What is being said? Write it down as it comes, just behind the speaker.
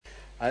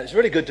It's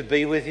really good to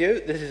be with you.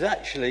 This is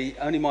actually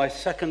only my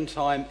second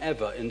time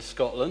ever in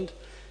Scotland.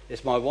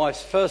 It's my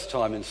wife's first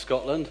time in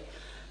Scotland.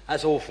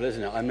 That's awful,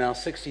 isn't it? I'm now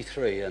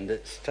 63 and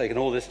it's taken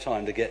all this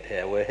time to get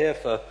here. We're here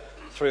for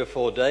 3 or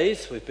 4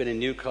 days. We've been in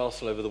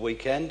Newcastle over the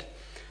weekend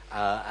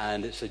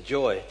and it's a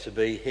joy to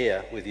be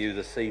here with you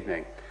this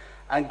evening.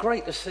 And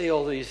great to see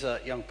all these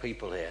young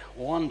people here.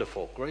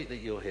 Wonderful. Great that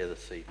you're here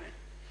this evening.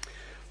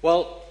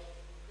 Well,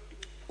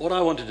 what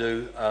I want to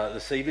do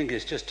this evening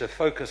is just to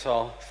focus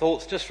our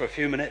thoughts just for a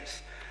few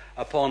minutes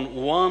upon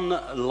one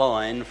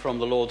line from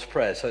the Lord's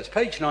Prayer. So it's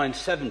page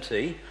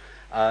 970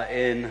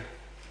 in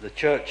the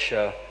Church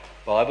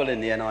Bible in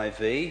the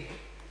NIV,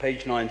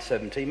 page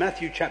 970,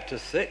 Matthew chapter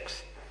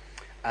 6,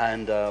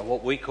 and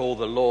what we call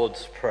the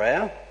Lord's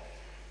Prayer.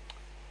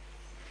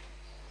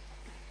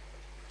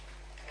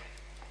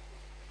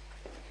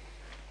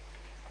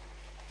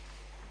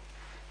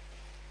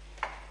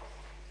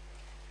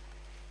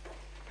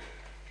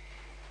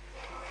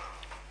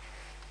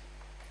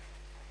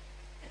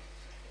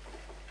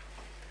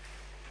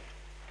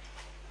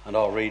 And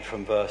I'll read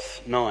from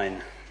verse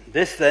 9.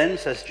 This then,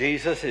 says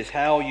Jesus, is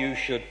how you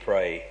should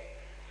pray.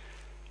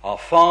 Our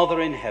Father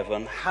in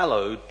heaven,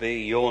 hallowed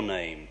be your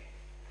name.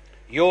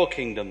 Your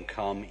kingdom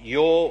come,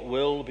 your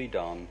will be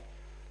done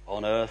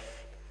on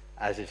earth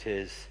as it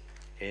is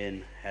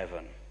in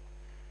heaven.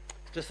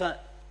 Just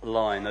that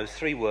line, those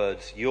 3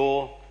 words,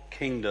 your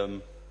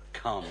kingdom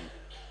come,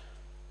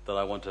 that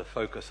I want to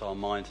focus our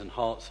minds and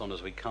hearts on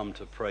as we come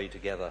to pray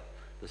together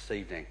this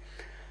evening.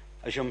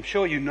 As I'm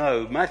sure you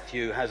know,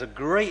 Matthew has a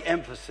great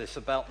emphasis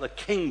about the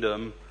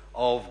kingdom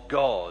of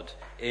God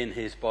in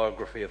his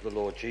biography of the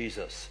Lord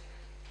Jesus.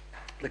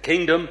 The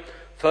kingdom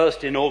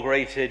first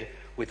inaugurated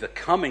with the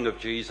coming of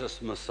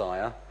Jesus,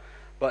 Messiah,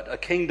 but a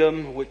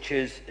kingdom which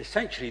is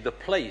essentially the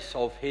place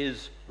of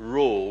his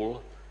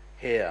rule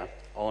here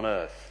on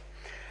earth.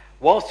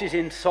 Whilst he's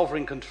in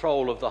sovereign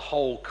control of the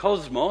whole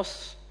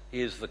cosmos,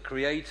 he is the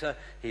creator,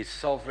 he's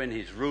sovereign,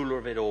 he's ruler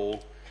of it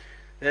all.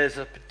 There's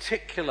a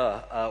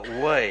particular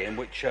way in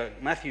which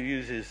Matthew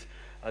uses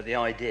the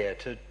idea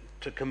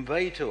to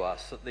convey to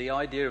us that the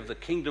idea of the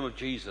kingdom of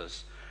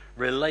Jesus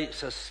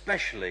relates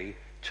especially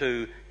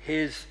to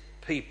his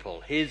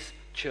people, his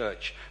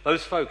church,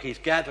 those folk he's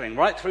gathering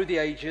right through the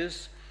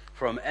ages,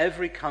 from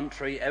every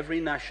country, every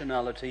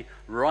nationality,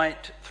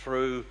 right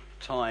through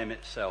time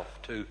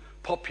itself, to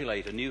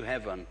populate a new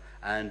heaven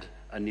and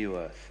a new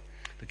earth.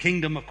 The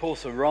kingdom, of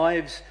course,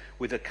 arrives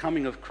with the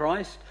coming of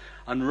Christ,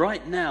 and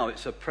right now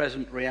it's a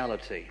present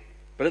reality.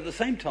 But at the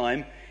same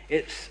time,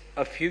 it's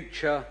a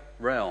future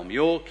realm.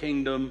 Your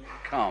kingdom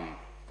come.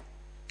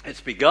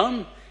 It's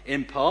begun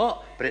in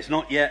part, but it's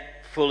not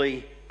yet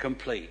fully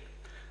complete.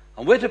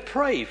 And we're to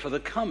pray for the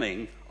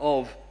coming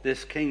of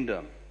this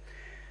kingdom.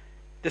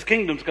 This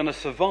kingdom's going to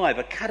survive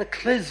a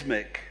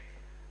cataclysmic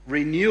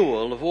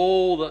renewal of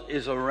all that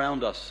is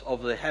around us,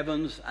 of the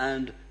heavens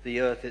and the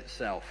earth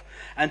itself.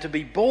 And to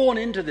be born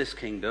into this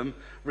kingdom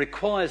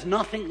requires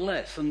nothing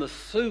less than the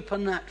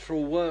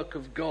supernatural work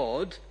of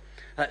God,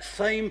 that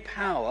same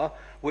power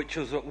which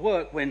was at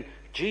work when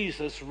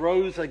Jesus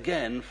rose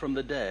again from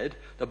the dead.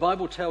 The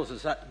Bible tells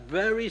us that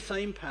very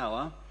same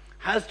power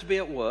has to be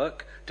at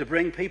work to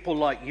bring people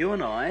like you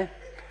and I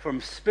from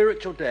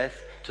spiritual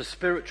death to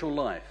spiritual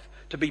life,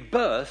 to be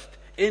birthed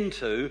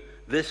into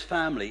this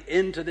family,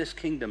 into this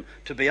kingdom,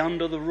 to be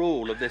under the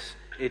rule of this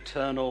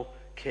eternal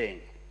King.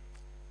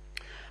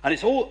 And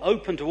it's all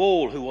open to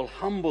all who will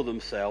humble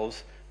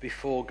themselves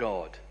before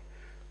God,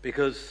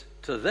 because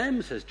to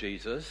them, says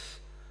Jesus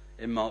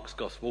in Mark's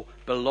Gospel,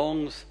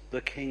 belongs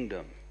the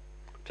kingdom,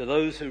 to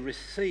those who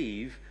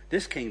receive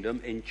this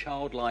kingdom in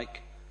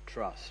childlike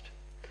trust.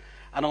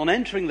 And on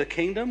entering the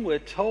kingdom, we're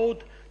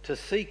told to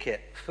seek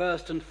it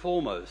first and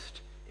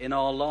foremost in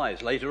our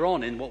lives. Later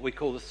on in what we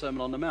call the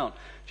Sermon on the Mount,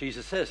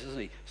 Jesus says, doesn't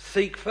he,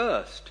 seek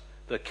first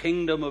the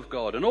kingdom of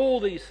God. And all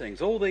these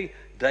things, all the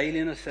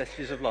daily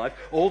necessities of life,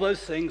 all those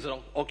things that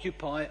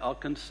occupy our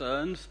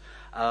concerns,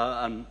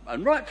 and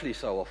rightfully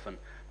so often.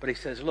 But he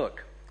says,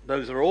 look,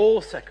 those are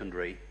all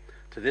secondary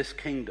to this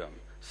kingdom.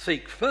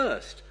 Seek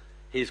first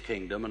his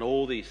kingdom and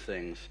all these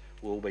things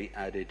will be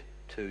added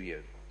to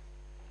you.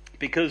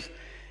 Because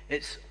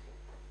it's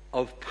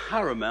of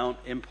paramount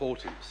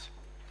importance.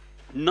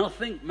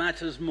 Nothing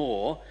matters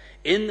more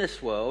in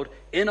this world,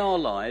 in our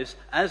lives,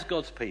 as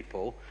God's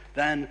people,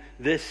 than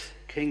this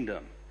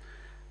kingdom.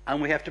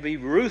 And we have to be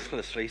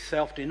ruthlessly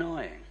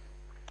self-denying,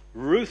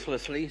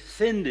 ruthlessly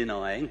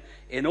sin-denying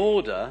in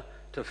order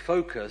to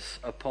focus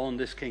upon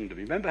this kingdom.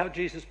 Remember how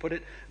Jesus put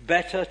it?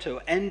 Better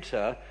to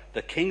enter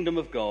the kingdom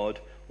of God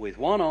with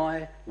one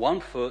eye,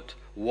 one foot,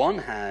 one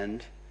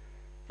hand,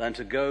 than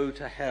to go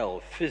to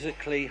hell,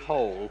 physically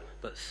whole,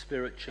 but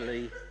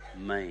spiritually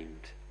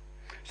maimed.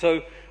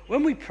 So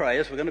when we pray,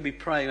 as we're going to be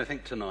praying, I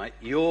think, tonight,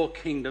 your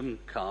kingdom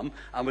come,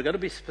 and we're going to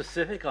be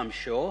specific, I'm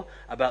sure,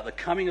 about the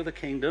coming of the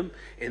kingdom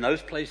in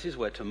those places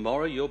where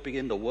tomorrow you'll be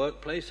in the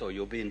workplace, or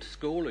you'll be in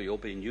school, or you'll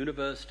be in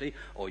university,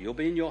 or you'll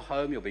be in your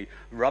home, you'll be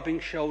rubbing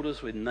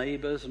shoulders with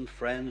neighbors and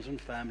friends and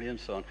family and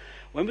so on.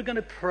 When we're going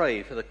to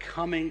pray for the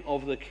coming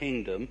of the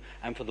kingdom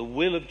and for the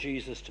will of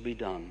Jesus to be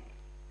done,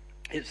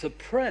 it's a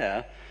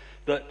prayer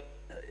that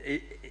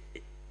it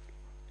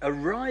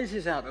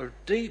arises out of a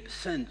deep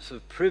sense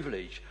of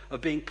privilege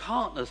of being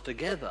partners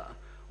together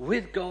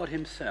with God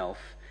himself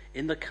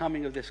in the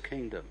coming of this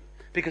kingdom.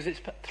 Because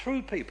it's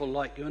through people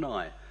like you and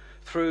I,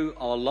 through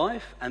our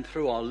life and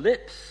through our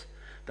lips,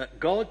 that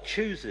God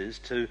chooses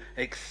to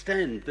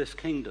extend this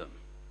kingdom.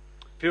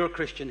 If you're a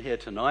Christian here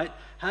tonight,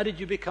 how did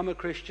you become a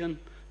Christian?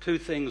 Two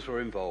things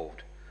were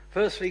involved.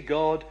 Firstly,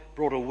 God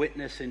brought a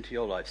witness into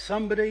your life.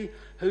 Somebody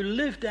who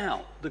lived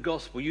out the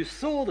gospel. You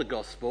saw the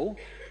gospel,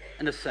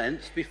 in a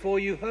sense, before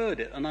you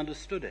heard it and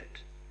understood it.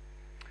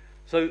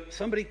 So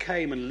somebody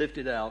came and lived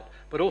it out,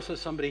 but also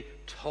somebody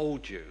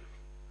told you.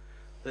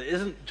 That it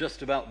isn't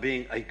just about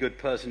being a good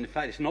person. In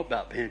fact, it's not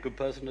about being a good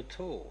person at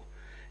all.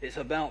 It's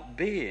about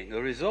being,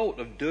 a result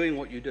of doing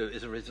what you do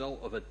is a result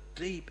of a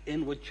deep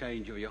inward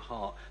change of your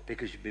heart,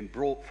 because you've been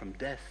brought from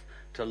death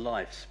to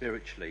life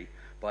spiritually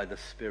by the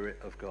Spirit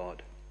of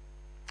God.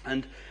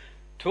 And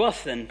to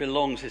us then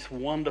belongs this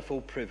wonderful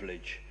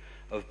privilege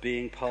of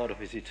being part of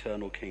his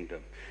eternal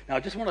kingdom. Now I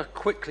just want to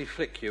quickly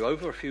flick you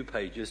over a few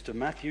pages to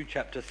Matthew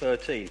chapter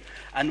 13.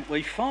 And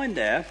we find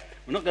there,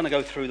 we're not going to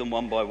go through them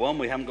one by one,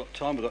 we haven't got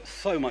time, we've got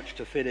so much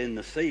to fit in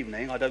this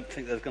evening, I don't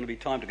think there's going to be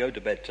time to go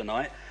to bed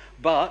tonight,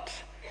 but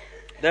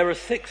there are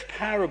 6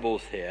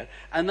 parables here,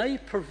 and they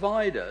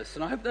provide us,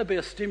 and I hope there'll be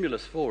a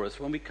stimulus for us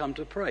when we come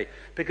to pray,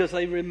 because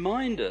they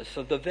remind us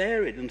of the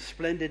varied and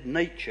splendid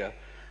nature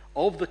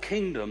of the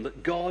kingdom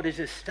that God is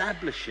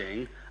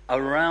establishing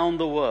around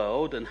the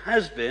world and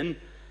has been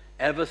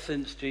ever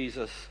since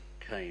Jesus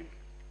came.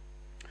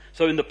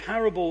 So in the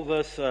parable,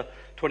 verse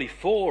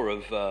 24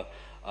 of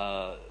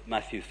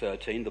Matthew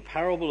 13, the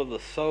parable of the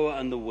sower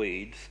and the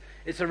weeds,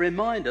 it's a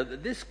reminder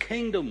that this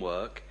kingdom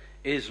work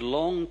is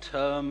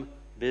long-term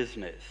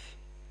business.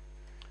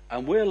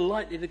 And we're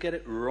likely to get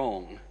it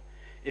wrong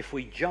if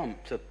we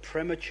jump to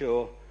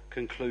premature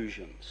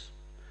conclusions.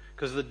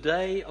 Because the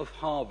day of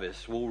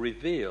harvest will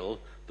reveal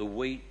the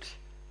wheat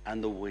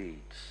and the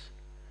weeds.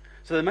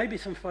 So there may be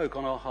some folk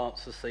on our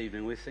hearts this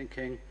evening, we're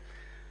thinking,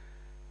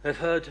 they've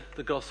heard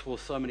the gospel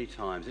so many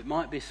times. It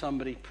might be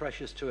somebody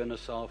precious to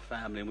us, our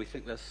family, and we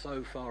think they're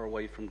so far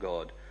away from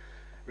God.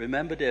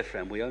 Remember, dear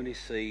friend, we only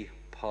see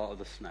part of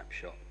the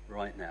snapshot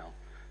right now.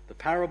 The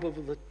parable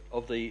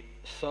of the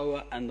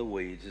sower and the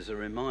weeds is a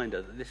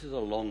reminder that this is a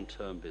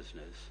long-term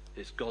business.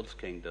 It's God's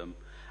kingdom,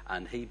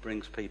 and he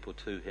brings people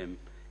to him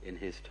in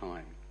his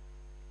time.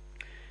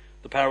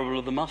 The parable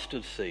of the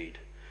mustard seed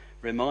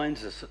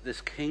reminds us that this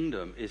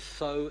kingdom is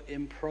so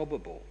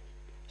improbable,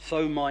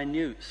 so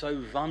minute, so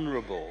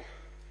vulnerable,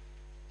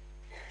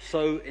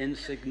 so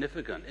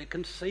insignificant. It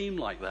can seem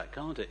like that,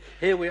 can't it?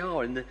 Here we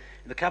are in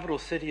the capital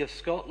city of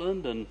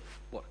Scotland, and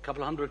a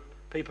couple of hundred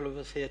people of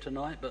us here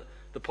tonight, but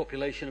the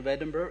population of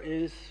Edinburgh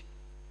is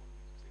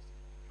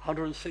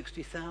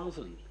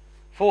 160,000.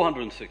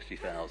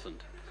 460,000.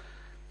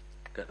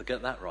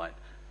 Get that right.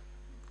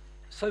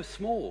 So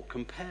small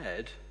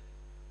compared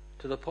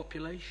to the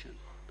population.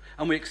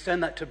 And we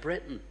extend that to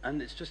Britain,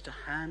 and it's just a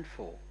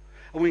handful.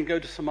 And we can go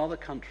to some other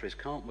countries,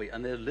 can't we?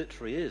 And there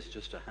literally is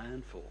just a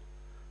handful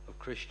of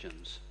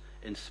Christians,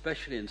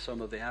 especially in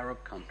some of the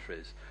Arab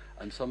countries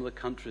and some of the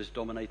countries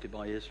dominated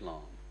by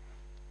Islam.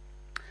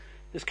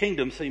 This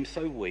kingdom seems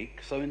so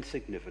weak, so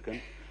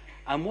insignificant,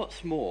 and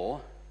what's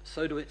more,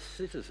 so do its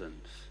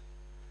citizens.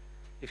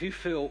 If you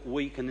feel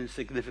weak and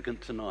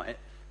insignificant tonight,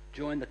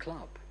 join the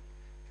club.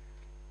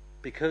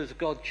 Because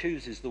God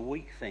chooses the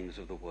weak things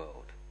of the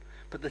world.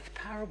 But this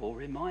parable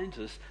reminds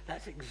us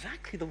that's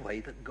exactly the way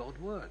that God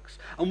works.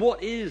 And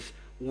what is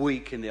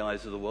weak in the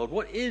eyes of the world?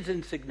 What is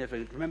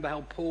insignificant? Remember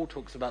how Paul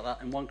talks about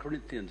that in 1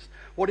 Corinthians.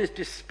 What is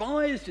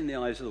despised in the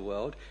eyes of the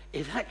world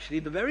is actually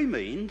the very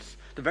means,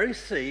 the very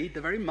seed,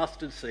 the very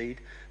mustard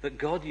seed that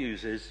God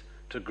uses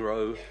to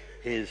grow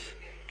his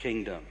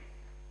kingdom.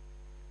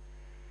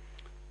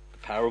 The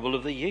parable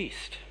of the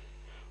yeast.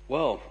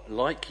 Well,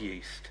 like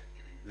yeast,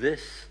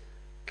 this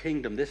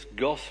kingdom, this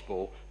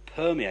gospel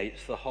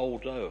permeates the whole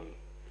dough.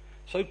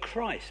 So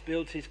Christ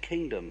builds his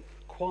kingdom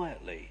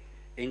quietly,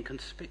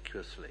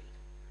 inconspicuously,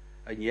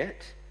 and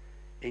yet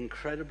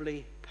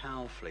incredibly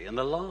powerfully. And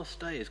the last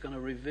day is going to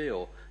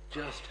reveal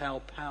just how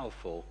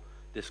powerful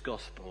this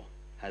gospel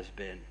has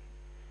been.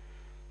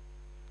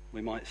 We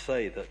might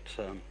say that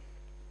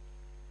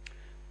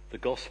the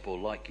gospel,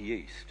 like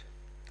yeast,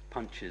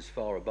 punches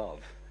far above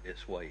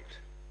its weight.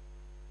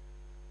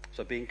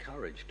 So be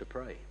encouraged to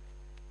pray.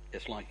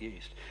 It's like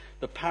yeast.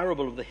 The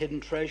parable of the hidden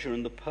treasure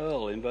and the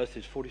pearl in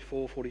verses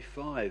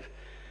 44-45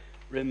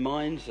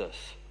 reminds us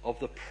of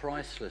the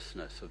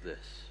pricelessness of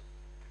this.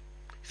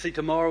 See,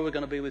 tomorrow we're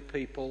going to be with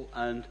people,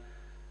 and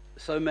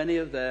so many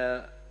of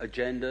their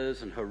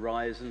agendas and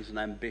horizons and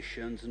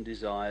ambitions and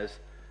desires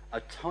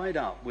are tied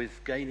up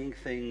with gaining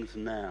things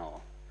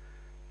now.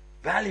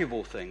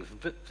 Valuable things,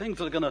 things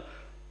that are going to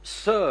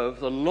serve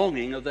the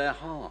longing of their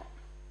heart.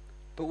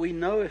 But we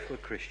know, if we're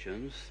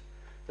Christians,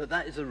 that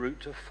that is a route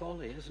to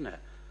folly, isn't it?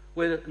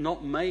 We're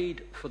not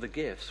made for the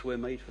gifts, we're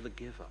made for the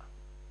giver.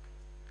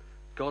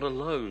 God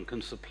alone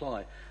can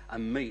supply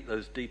and meet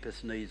those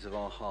deepest needs of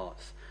our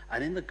hearts.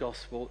 And in the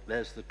gospel,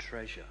 there's the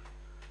treasure.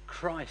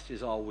 Christ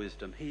is our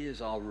wisdom. He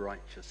is our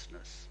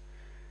righteousness.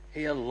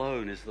 He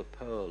alone is the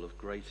pearl of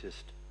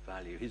greatest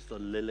value. He's the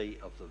lily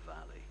of the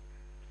valley.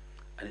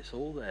 And it's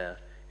all there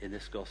in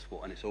this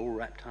gospel, and it's all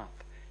wrapped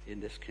up in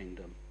this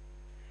kingdom.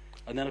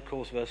 And then, of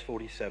course, verse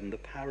 47, the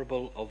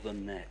parable of the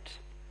net.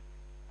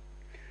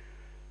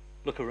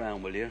 Look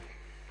around, will you?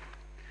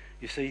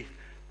 You see,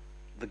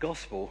 the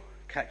gospel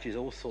catches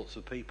all sorts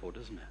of people,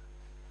 doesn't it?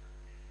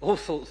 All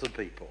sorts of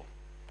people.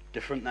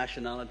 Different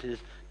nationalities,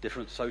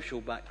 different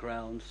social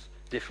backgrounds,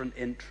 different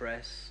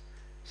interests.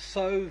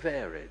 So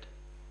varied.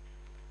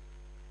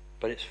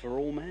 But it's for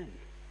all men.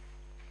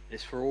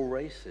 It's for all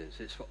races.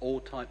 It's for all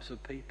types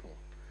of people.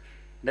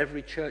 And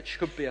every church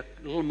should be a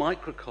little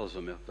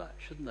microcosm of that,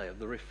 shouldn't they? Of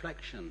the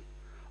reflection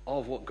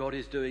of what God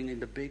is doing in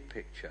the big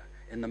picture,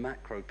 in the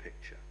macro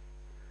picture.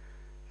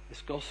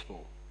 This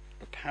gospel,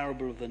 the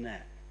parable of the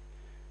net,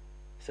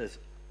 says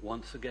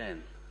once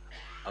again,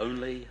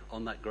 only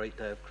on that great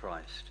day of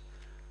Christ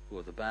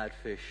will the bad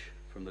fish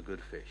from the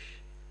good fish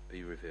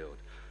be revealed.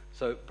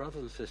 So,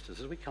 brothers and sisters,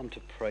 as we come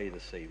to pray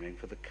this evening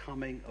for the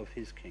coming of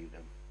his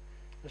kingdom,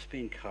 let's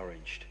be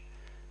encouraged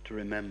to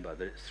remember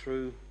that it's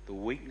through the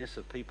weakness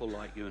of people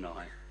like you and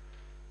I,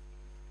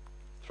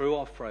 through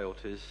our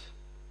frailties,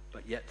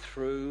 but yet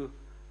through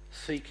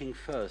seeking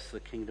first the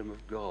kingdom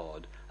of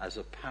God as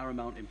of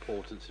paramount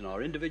importance in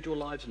our individual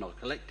lives and our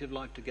collective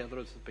life together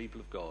as the people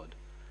of God,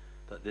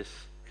 that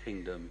this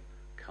kingdom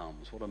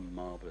comes. What a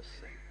marvellous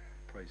thing.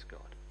 Praise God.